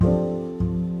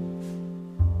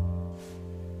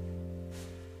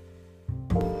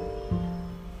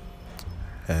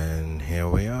here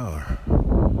we are.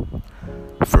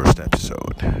 First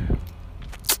episode.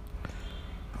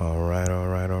 Alright.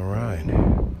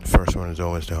 First one is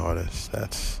always the hardest.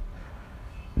 That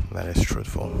is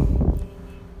truthful.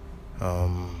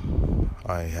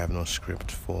 I have no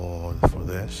script for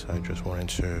this. I just wanted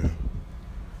to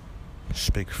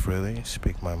speak freely,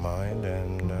 speak my mind,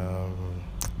 and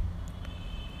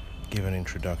give an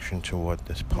introduction to what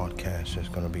this podcast is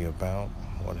going to be about.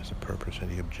 What is the purpose and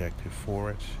the objective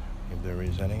for it, if there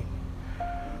is any,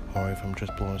 or if I'm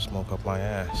just blowing smoke up my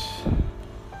ass.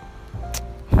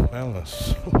 Well,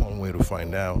 that's one way to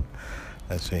find out.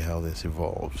 Let's see how this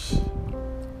evolves.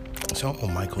 So,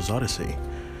 Michael's Odyssey.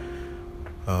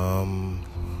 I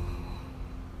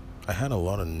had a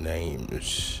lot of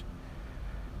names,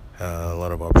 a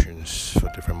lot of options for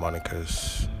different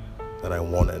monikers that I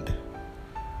wanted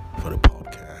for the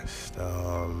podcast.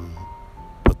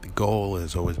 But the goal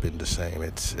has always been the same.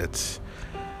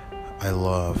 I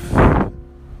love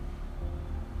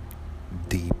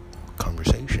deep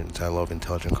conversations. I love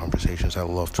intelligent conversations. I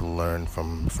love to learn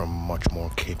from much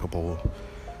more capable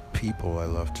people.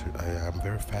 I'm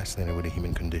very fascinated with the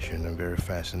human condition. I'm very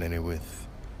fascinated with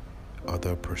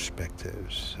other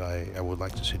perspectives. I would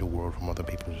like to see the world from other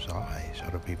people's eyes,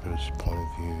 other people's point of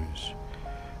views.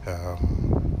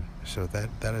 So that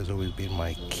has always been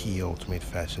my key ultimate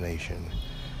fascination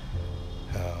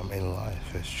in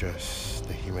life. It's just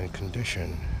the human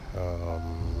condition,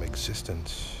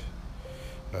 existence,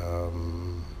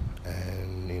 and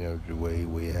the way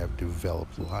we have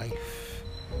developed life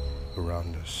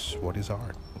around us. What is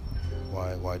art?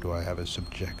 Why do I have a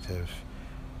subjective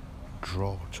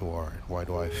draw to art? Why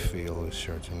do I feel a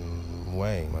certain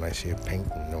way when I see a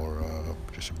painting or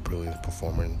just a brilliant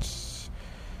performance?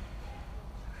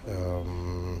 I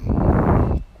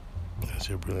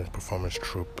see a brilliant performance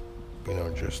troupe,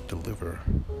 just deliver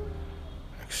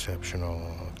exceptional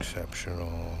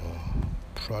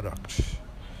products.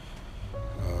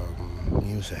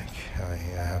 Music. I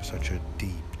have such a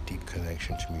deep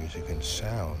connection to music and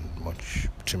sound, much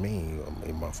to me,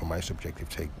 for my subjective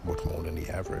take, much more than the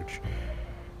average,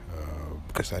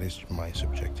 because that is my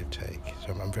subjective take.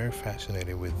 So I'm very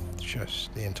fascinated with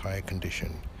just the entire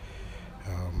condition.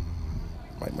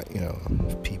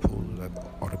 People,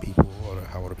 other people, or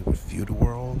how other people view the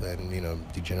world, and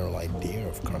the general idea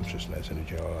of consciousness and the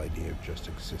general idea of just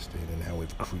existing, and how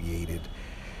we've created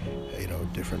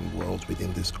different worlds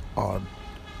within this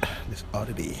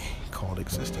oddity called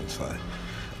existence.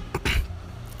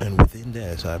 And within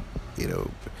this,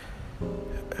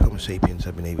 Homo sapiens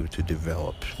have been able to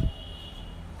develop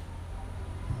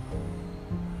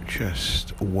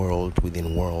just world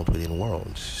within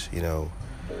worlds.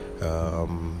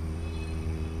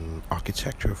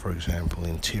 Architecture, for example,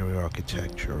 interior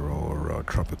architecture or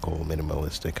tropical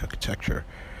minimalistic architecture.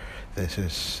 This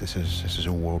is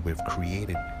a world we've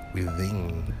created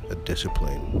within a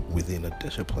discipline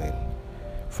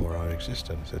for our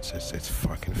existence. It's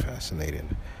fucking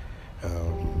fascinating.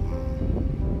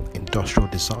 Industrial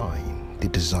design, the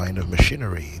design of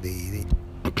machinery, the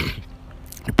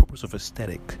purpose of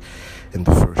aesthetic in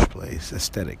the first place.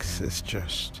 Aesthetics is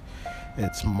just,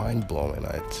 it's mind-blowing.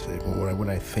 When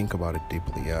I think about it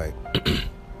deeply, I'm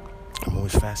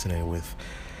always fascinated with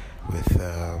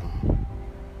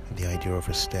the idea of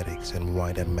aesthetics and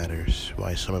why that matters.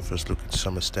 Why some of us look at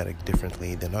some aesthetic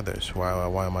differently than others.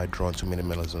 Why am I drawn to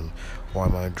minimalism? Why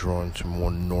am I drawn to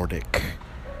more Nordic,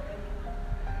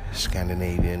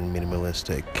 Scandinavian,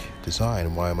 minimalistic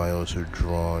design? Why am I also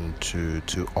drawn to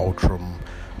ultra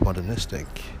modernistic,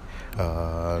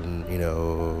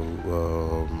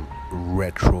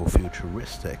 retro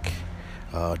futuristic,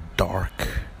 dark,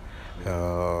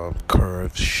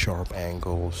 curves, sharp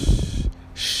angles,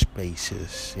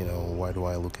 spaces? Why do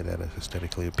I look at that as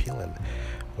aesthetically appealing?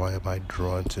 Why am I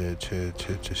drawn to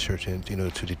certain,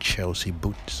 to the Chelsea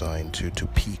boot design, to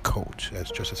pea coat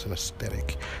as an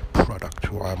aesthetic product?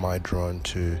 Why am I drawn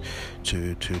to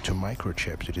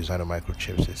microchips, the design of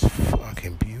microchips? It's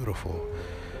fucking beautiful.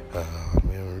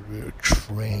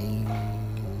 Train,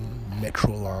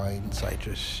 metro lines. I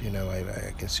just,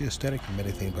 I can see aesthetic in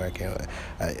many things, but I can't.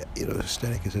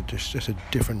 Aesthetic is just a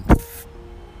different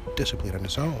discipline on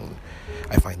its own.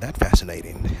 I find that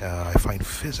fascinating. I find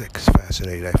physics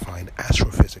fascinating. I find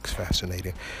astrophysics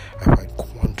fascinating. I find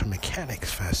quantum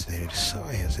mechanics fascinating.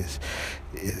 Science is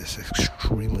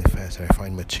extremely fascinating. I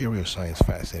find material science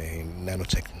fascinating.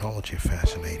 Nanotechnology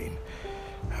fascinating.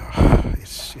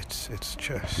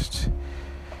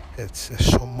 It's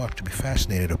so much to be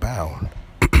fascinated about.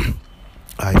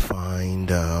 I find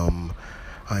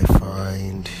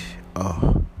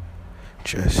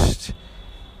just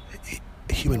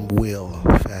human will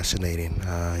fascinating.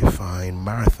 I find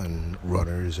marathon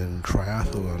runners and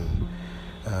triathlon,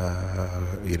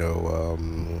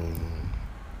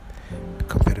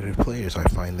 competitive players. I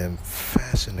find them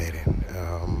fascinating.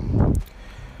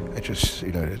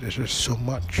 There's just so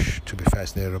much to be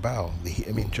fascinated about.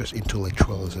 Just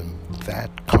intellectualism, that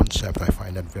concept, I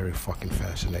find that very fucking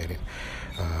fascinating.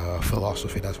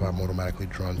 Philosophy, that's why I'm automatically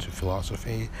drawn to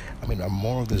philosophy. I'm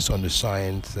more of this on the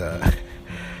science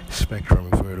spectrum,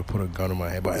 if we were to put a gun to my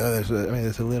head. But there's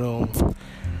a little.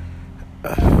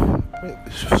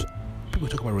 People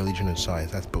talk about religion and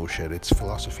science. That's bullshit. It's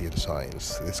philosophy and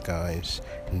science. These guys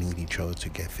need each other to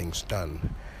get things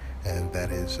done. And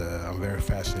that is, I'm very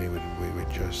fascinated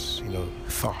with just,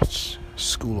 thoughts,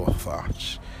 school of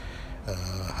thoughts.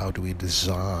 How do we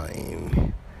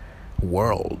design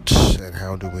worlds, and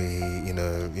how do we,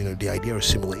 the idea of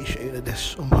simulation. There's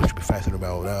so much to be fascinated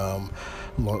about.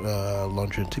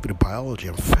 Longevity biology.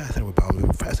 I'm fascinated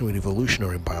with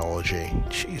evolutionary biology.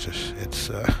 Jesus, it's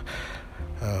a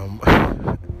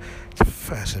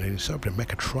fascinating subject.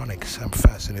 Mechatronics. I'm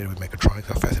fascinated with mechatronics.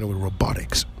 I'm fascinated with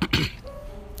robotics.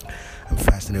 I'm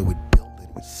fascinated with building,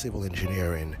 with civil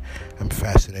engineering. I'm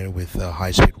fascinated with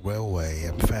high-speed railway.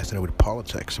 I'm fascinated with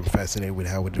politics. I'm fascinated with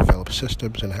how we develop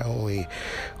systems and how we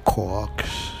coax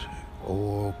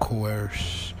or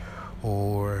coerce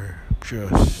or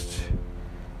just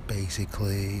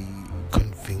basically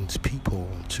convince people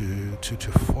to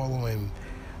following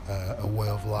a way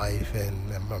of life and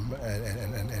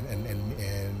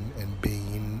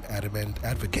being adamant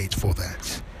advocates for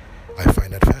that. I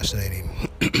find that fascinating.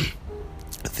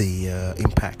 The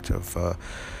impact of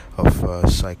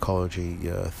psychology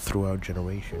throughout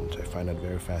generations. I find that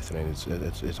very fascinating.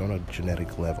 It's on a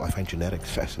genetic level. I find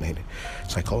genetics fascinating.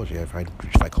 Psychology, I find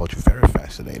psychology very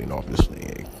fascinating.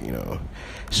 Obviously,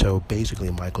 So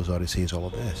basically, Michael's Odyssey is all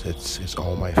of this. It's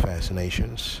all my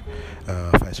fascinations.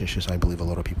 Fascinations I believe a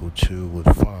lot of people too would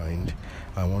find.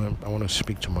 I want to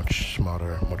speak to much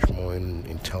smarter, much more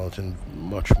intelligent,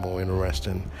 much more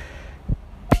interesting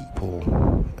people.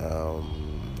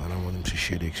 And I want them to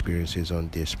share their experiences on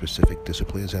their specific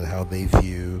disciplines and how they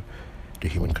view the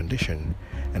human condition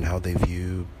and how they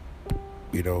view,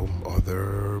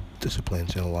 other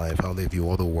disciplines in life, how they view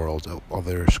other worlds,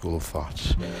 other school of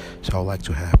thoughts. So I like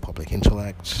to have public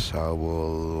intellects. I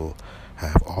will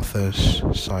have authors,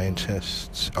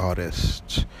 scientists,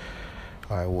 artists.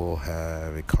 I will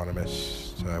have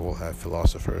economists. I will have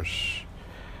philosophers.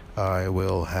 I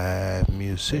will have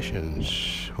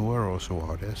musicians who are also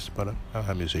artists, but I'll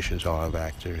have musicians, I'll have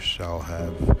actors,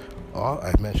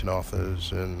 I've mentioned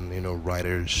authors and,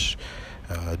 writers,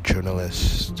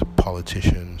 journalists,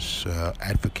 politicians,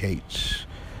 advocates,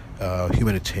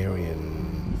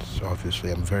 humanitarians.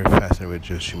 Obviously, I'm very fascinated with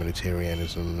just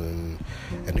humanitarianism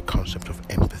and the concept of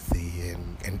empathy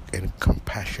and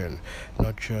compassion,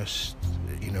 not just,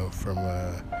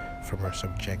 from a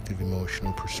subjective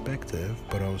emotional perspective,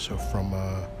 but also from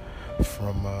a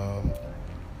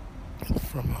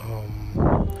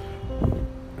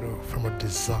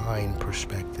design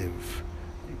perspective,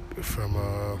 from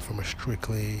a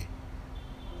strictly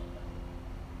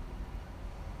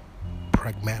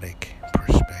pragmatic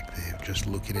perspective, just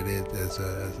looking at it as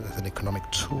an economic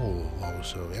tool.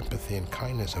 Also, empathy and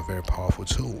kindness are very powerful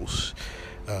tools.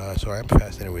 So I'm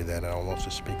fascinated with that, and I'll also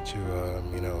speak to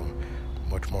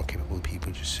much more capable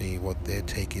people to see what their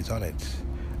take is on it.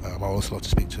 I also love to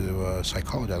speak to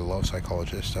psychologists. I love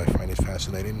psychologists. I find it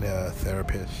fascinating.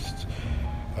 Therapists,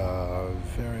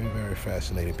 very, very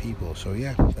fascinating people. So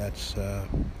yeah, that's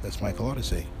Michael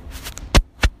Odyssey.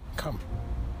 Come,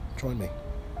 join me.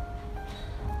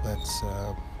 Let's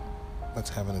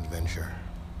have an adventure.